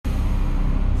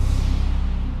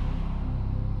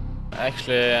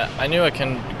Actually, I knew I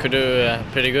could do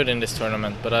pretty good in this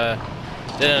tournament, but I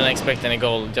didn't expect any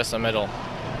gold, just a medal.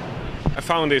 I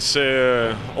found this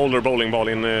older bowling ball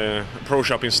in a pro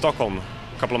shop in Stockholm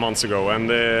a couple of months ago,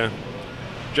 and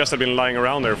just had been lying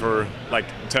around there for like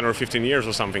 10 or 15 years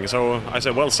or something. So I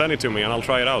said, well, send it to me and I'll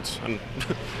try it out. And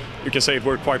you can say it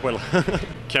worked quite well.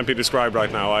 Can't be described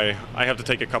right now. I have to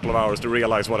take a couple of hours to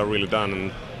realize what I've really done.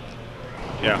 And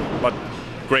yeah, but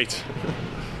great.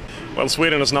 Well,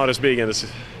 Sweden is not as big as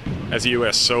the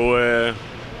US, so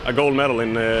a gold medal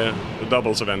in the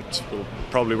doubles event will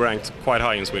probably ranked quite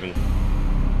high in Sweden.